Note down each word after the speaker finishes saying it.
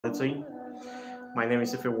Spirituality. My name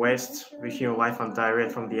is Ife West, reaching you live and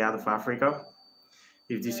direct from the heart of Africa.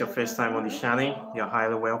 If this is your first time on the channel, you're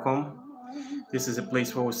highly welcome. This is a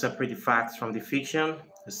place where we separate the facts from the fiction,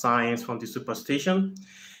 the science from the superstition,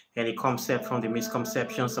 and the concept from the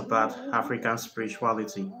misconceptions about African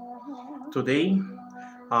spirituality. Today,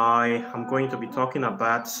 I am going to be talking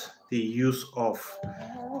about the use of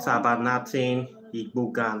Tabernanthe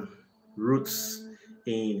Iboga roots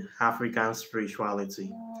in African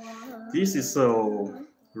spirituality. This is a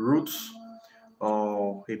root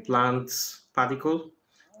or a plant particle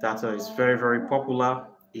that is very, very popular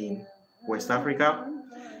in West Africa,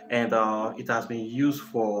 and it has been used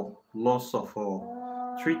for lots of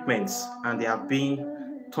treatments, and there have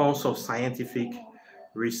been tons of scientific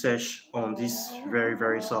research on this very,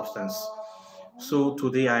 very substance. So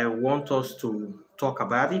today I want us to talk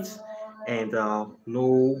about it and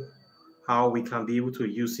know how we can be able to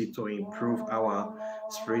use it to improve our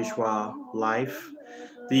spiritual life.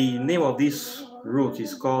 The name of this root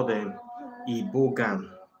is called Ibogan.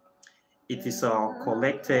 It is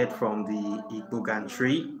collected from the Ibogan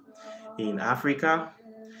tree in Africa.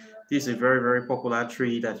 This is a very, very popular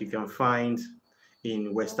tree that you can find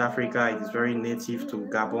in West Africa. It is very native to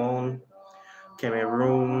Gabon,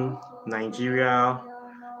 Cameroon, Nigeria,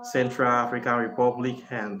 Central African Republic,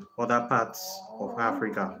 and other parts of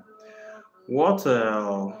Africa. What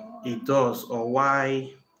it does, or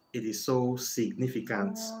why it is so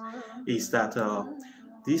significant, is that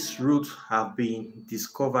these roots have been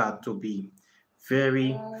discovered to be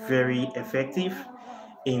very, very effective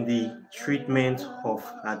in the treatment of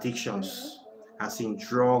addictions, as in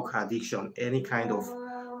drug addiction, any kind of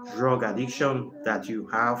drug addiction that you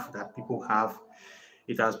have, that people have.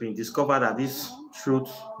 It has been discovered that this root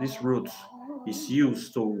is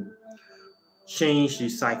used to change the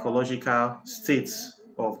psychological states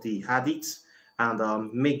of the addicts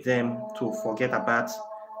and make them to forget about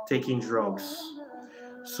taking drugs.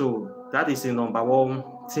 So that is the number one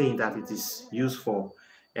thing that it is used for,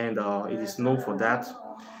 and it is known for that.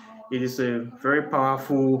 It is a very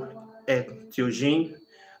powerful entheogen,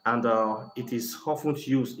 and it is often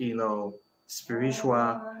used in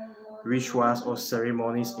spiritual rituals or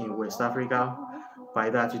ceremonies in West Africa. By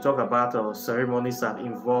that, you talk about ceremonies that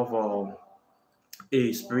involve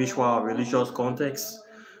a spiritual or religious context,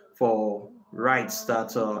 for rites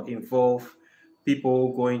that involve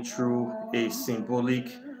people going through a symbolic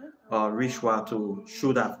ritual to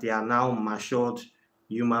show that they are now matured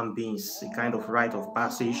human beings, a kind of rite of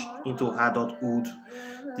passage into adulthood.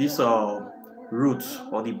 This root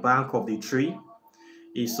or the bark of the tree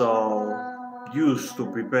is used to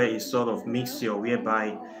prepare a sort of mixture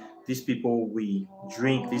whereby these people will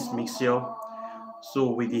drink this mixture,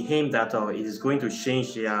 so with the aim that it is going to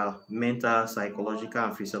change their mental, psychological,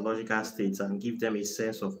 and physiological states and give them a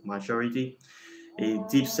sense of maturity, a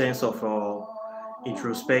deep sense of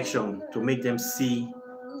introspection, to make them see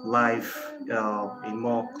life in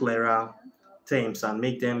more clearer terms and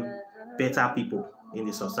make them better people in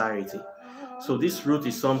the society. So this root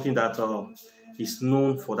is something that is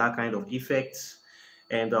known for that kind of effect,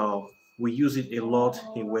 and we use it a lot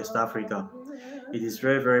in West Africa. It is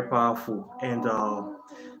very, very powerful, and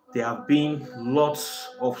there have been lots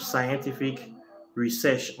of scientific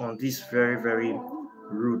research on this very, very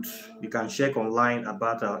root. You can check online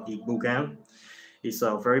about Ibogan. It's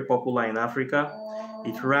very popular in Africa.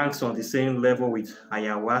 It ranks on the same level with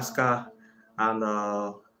ayahuasca and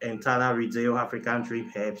internal Rideo African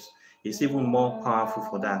dream herbs. It's even more powerful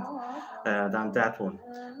for that than that one.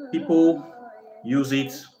 People use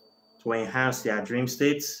it to enhance their dream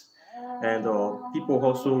states, and people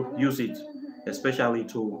also use it especially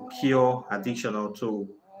to cure addiction or to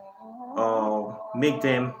make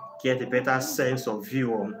them get a better sense of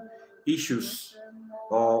view on issues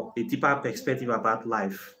or a deeper perspective about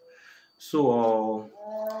life. So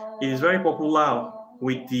it is very popular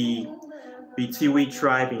with the Bitiwi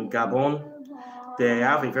tribe in Gabon. They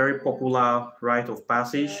have a very popular rite of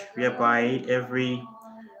passage whereby every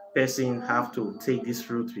person have to take this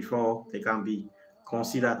route before they can be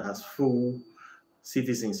considered as full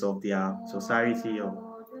citizens of their society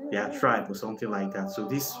or their tribe or something like that. So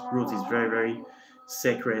this route is very, very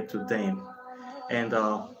sacred to them. And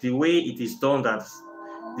the way it is done, that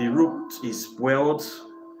the root is boiled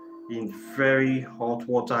in very hot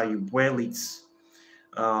water. You boil it.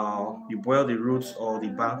 You boil the roots or the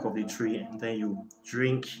bark of the tree, and then you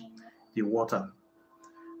drink the water.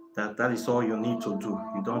 That is all you need to do.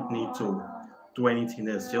 You don't need to do anything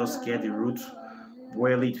else. Just get the root,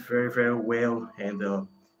 boil it very, very well, and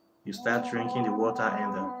you start drinking the water,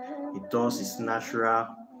 and it does its natural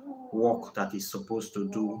work that it's supposed to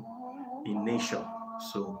do in nature.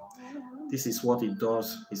 So this is what it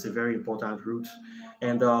does. It's a very important root.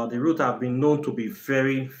 And the root have been known to be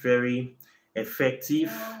very, very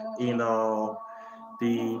effective in the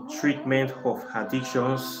treatment of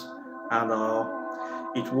addictions. And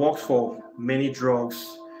it works for many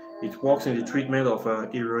drugs. It works in the treatment of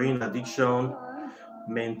heroin addiction,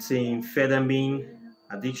 methamphetamine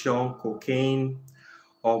addiction, cocaine,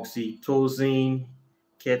 oxytocin,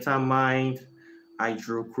 ketamine,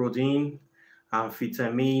 hydrocodone,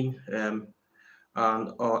 amphetamine, and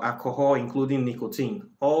alcohol, including nicotine,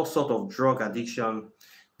 all sort of drug addiction.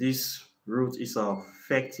 This root is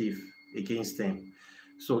effective against them.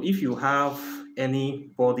 So if you have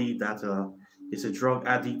anybody that is a drug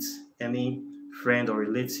addict, any friend or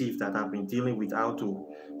relative that have been dealing with how to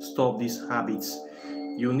stop these habits,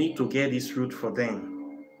 you need to get this root for them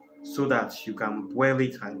so that you can boil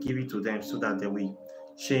it and give it to them so that they will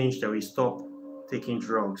change, they will stop taking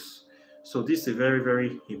drugs. So this is a very,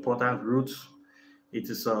 very important root. It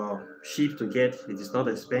is cheap to get. It is not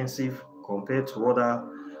expensive compared to other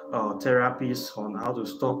therapies on how to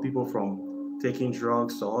stop people from taking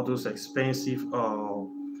drugs or all those expensive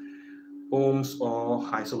homes or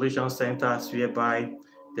isolation centers whereby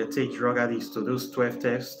they take drug addicts to those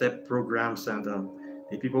 12-step programs, and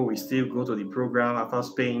the people will still go to the program after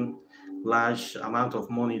paying large amount of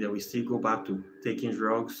money. They will still go back to taking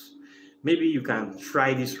drugs. Maybe you can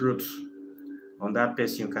try this route on that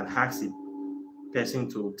person. You can ask the person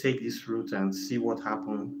to take this route and see what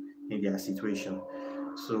happened in their situation.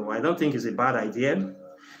 So I don't think it's a bad idea.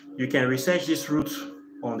 You can research this route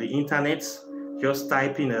on the internet. Just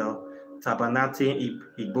type in a Tabernanthe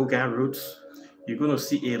Iboga roots. You're going to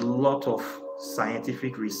see a lot of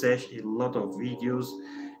scientific research, a lot of videos,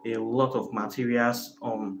 a lot of materials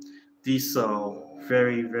on this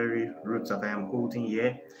very, very root that I am holding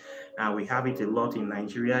here. And we have it a lot in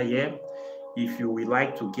Nigeria here. If you would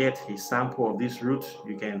like to get a sample of this root,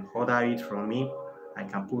 you can order it from me. I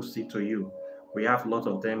can post it to you. We have a lot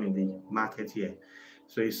of them in the market here.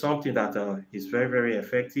 So it's something that is very, very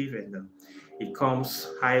effective, and it comes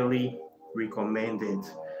highly recommended.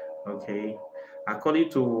 Okay. According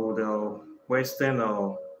to the Western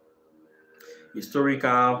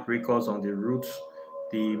historical records on the root,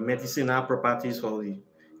 the medicinal properties for the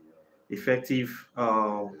effective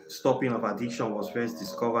stopping of addiction was first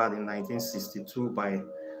discovered in 1962 by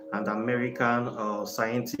an American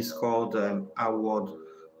scientist called Howard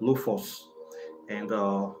Lufus. And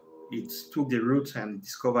it took the root and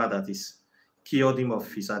discovered that it cured him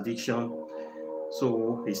of his addiction.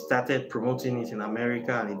 So he started promoting it in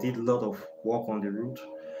America, and he did a lot of work on the root.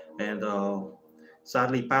 And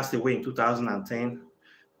sadly passed away in 2010.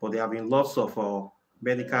 But there have been lots of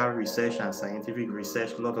medical research and scientific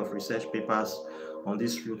research, a lot of research papers on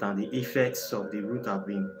this root, and the effects of the root have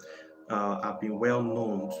been well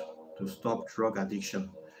known to stop drug addiction.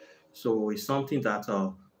 So it's something that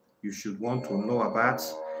you should want to know about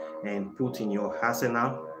and put in your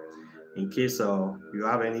arsenal in case you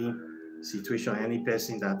have any situation, any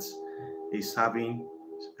person that is having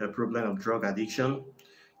a problem of drug addiction.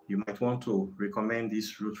 You might want to recommend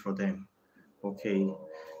this root for them. Okay,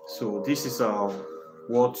 so this is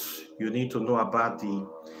what you need to know about the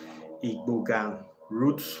Iboga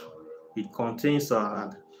root. It contains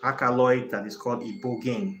an alkaloid that is called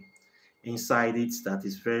ibogaine inside it that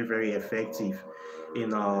is very, very effective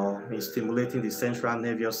in stimulating the central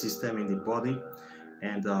nervous system in the body,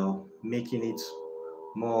 and making it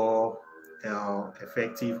more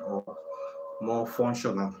effective or more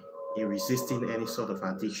functional in resisting any sort of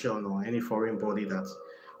addiction or any foreign body that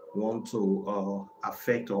want to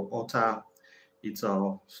affect or alter its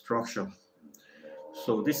structure.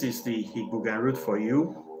 So this is the Iboga root for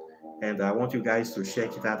you, and I want you guys to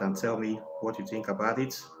check it out and tell me what you think about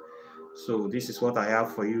it. So this is what I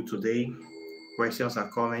have for you today. Questions and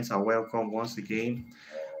comments are welcome. Once again,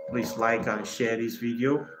 please like and share this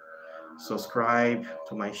video. Subscribe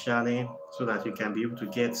to my channel so that you can be able to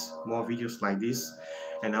get more videos like this.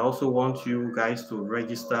 And I also want you guys to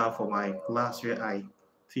register for my class where I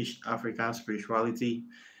teach African spirituality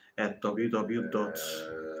at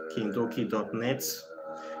www.kindoki.net.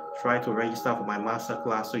 Try to register for my master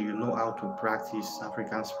class so you know how to practice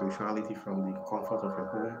African spirituality from the comfort of your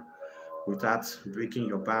home without breaking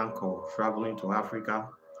your bank or traveling to Africa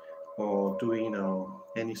or doing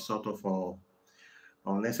any sort of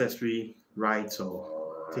unnecessary rites or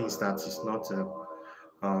things that is not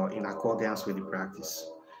in accordance with the practice.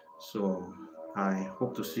 So I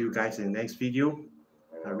hope to see you guys in the next video.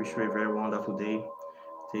 I wish you a very wonderful day.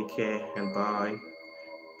 Take care and bye.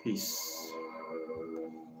 Peace.